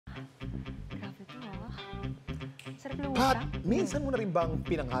Pat, minsan mo na rin bang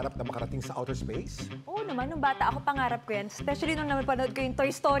pinangarap na makarating sa outer space? Oo naman, nung bata ako pangarap ko yan. Especially nung napanood ko yung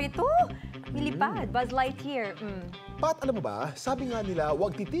Toy Story 2. Milipad, Buzz Lightyear. Pat, alam mo ba, sabi nga nila,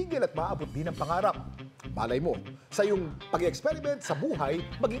 huwag titigil at maabot din ang pangarap. Malay mo, sa iyong pag-experiment sa buhay,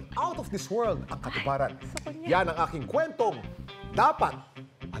 maging out of this world ang katuparan. Yan ang aking kwentong, Dapat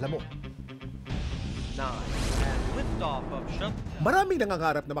Alam Mo. Maraming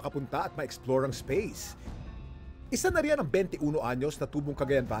nangangarap na makapunta at ma-explore ang space. Isa na riyan ang 21 anyos na tubong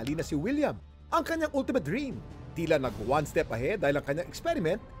Cagayan Valley na si William. Ang kanyang ultimate dream, tila nag one step ahead dahil ang kanyang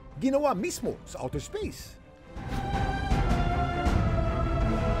experiment ginawa mismo sa outer space.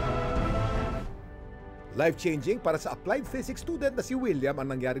 Life-changing para sa applied physics student na si William ang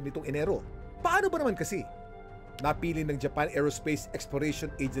nangyari nitong Enero. Paano ba naman kasi? Napili ng Japan Aerospace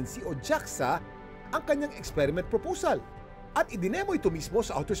Exploration Agency o JAXA ang kanyang experiment proposal at idinemo ito mismo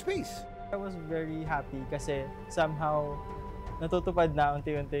sa outer space. I was very happy kasi somehow natutupad na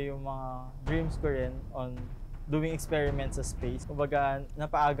unti-unti yung mga dreams ko rin on doing experiments sa space. Kumbaga,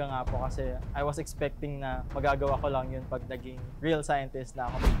 napaaga nga po kasi I was expecting na magagawa ko lang yun pag naging real scientist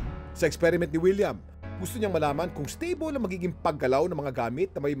na ako. Sa experiment ni William, gusto niyang malaman kung stable ang magiging paggalaw ng mga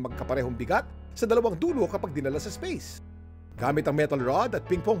gamit na may magkaparehong bigat sa dalawang dulo kapag dinala sa space. Gamit ang metal rod at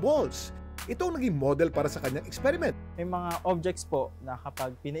ping-pong balls, ito ang naging model para sa kanyang experiment. May mga objects po na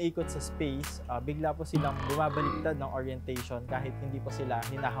kapag pinaikot sa space, bigla po silang bumabaliktad ng orientation kahit hindi po sila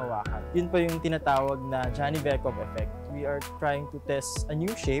hinahawakan. Yun po yung tinatawag na Janibekov effect. We are trying to test a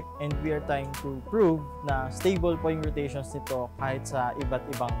new shape and we are trying to prove na stable po yung rotations nito kahit sa iba't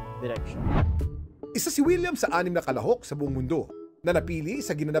ibang direction. Isa si William sa 6 na kalahok sa buong mundo na napili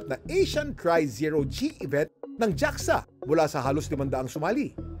sa ginanap na Asian Tri-Zero-G event ng JAXA mula sa halos 500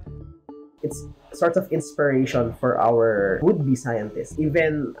 sumali. It's sort of inspiration for our would-be scientists.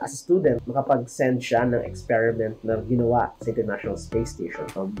 Even as a student, makapag-send siya ng experiment na ginawa sa International Space Station.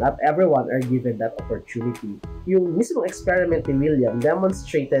 Not everyone are given that opportunity. Yung mismong experiment ni William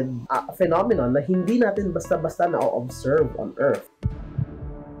demonstrated a phenomenon na hindi natin basta-basta na-observe on Earth.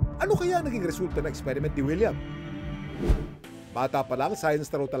 Ano kaya naging resulta ng experiment ni William? Bata pa lang, science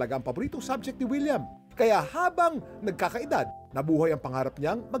na raw talaga ang paboritong subject ni William. Kaya habang nagkakaedad, nabuhay ang pangarap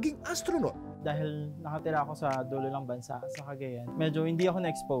niyang maging astronaut. Dahil nakatira ako sa dulo ng bansa, sa Cagayan, medyo hindi ako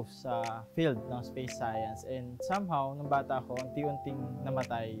na-expose sa field ng space science. And somehow, nung bata ako, unti-unting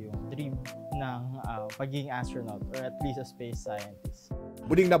namatay yung dream ng pagiging astronaut or at least a space scientist.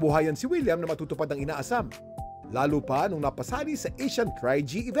 Muling nabuhayan si William na matutupad ng inaasam. Lalo pa nung napasali sa Asian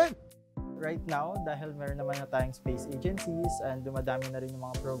Tri-G event. Right now, dahil meron naman na tayong space agencies and dumadami na rin yung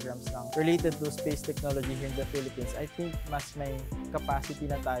mga programs ng related to space technology here in the Philippines, I think mas may capacity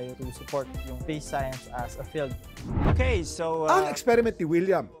na tayo to support yung space science as a field. Okay, so... Ang experiment ni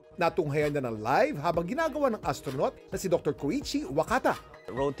William, natunghayan niya ng live habang ginagawa ng astronaut na si Dr. Koichi Wakata.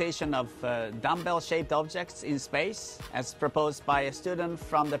 Rotation of dumbbell-shaped objects in space as proposed by a student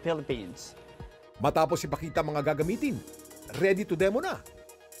from the Philippines. Matapos ipakita mga gagamitin, ready to demo na.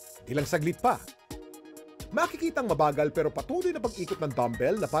 Ilang saglit pa. Makikitang mabagal pero patuloy na pag-ikot ng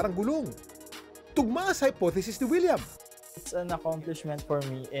dumbbell na parang gulong. Tugma sa hypothesis ni William. It's an accomplishment for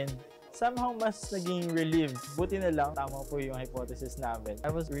me and somehow mas naging relieved. Buti na lang tama po yung hypothesis namin. I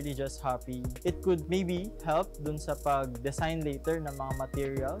was really just happy. It could maybe help dun sa pag-design later ng mga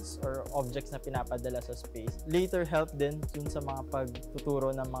materials or objects na pinapadala sa space. Later help din dun sa mga pagtuturo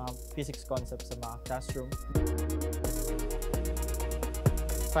ng mga physics concepts sa mga classroom.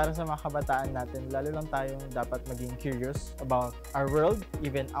 Para sa mga kabataan natin, lalo lang tayong dapat maging curious about our world,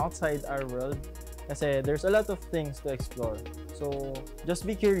 even outside our world. Kasi there's a lot of things to explore. So, just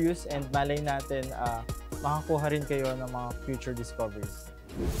be curious and malay natin makakuha rin kayo ng mga future discoveries.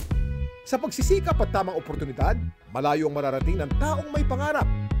 Sa pagsisikap at tamang oportunidad, malayo ang mararating ng taong may pangarap.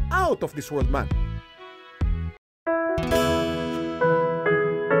 Out of this world man.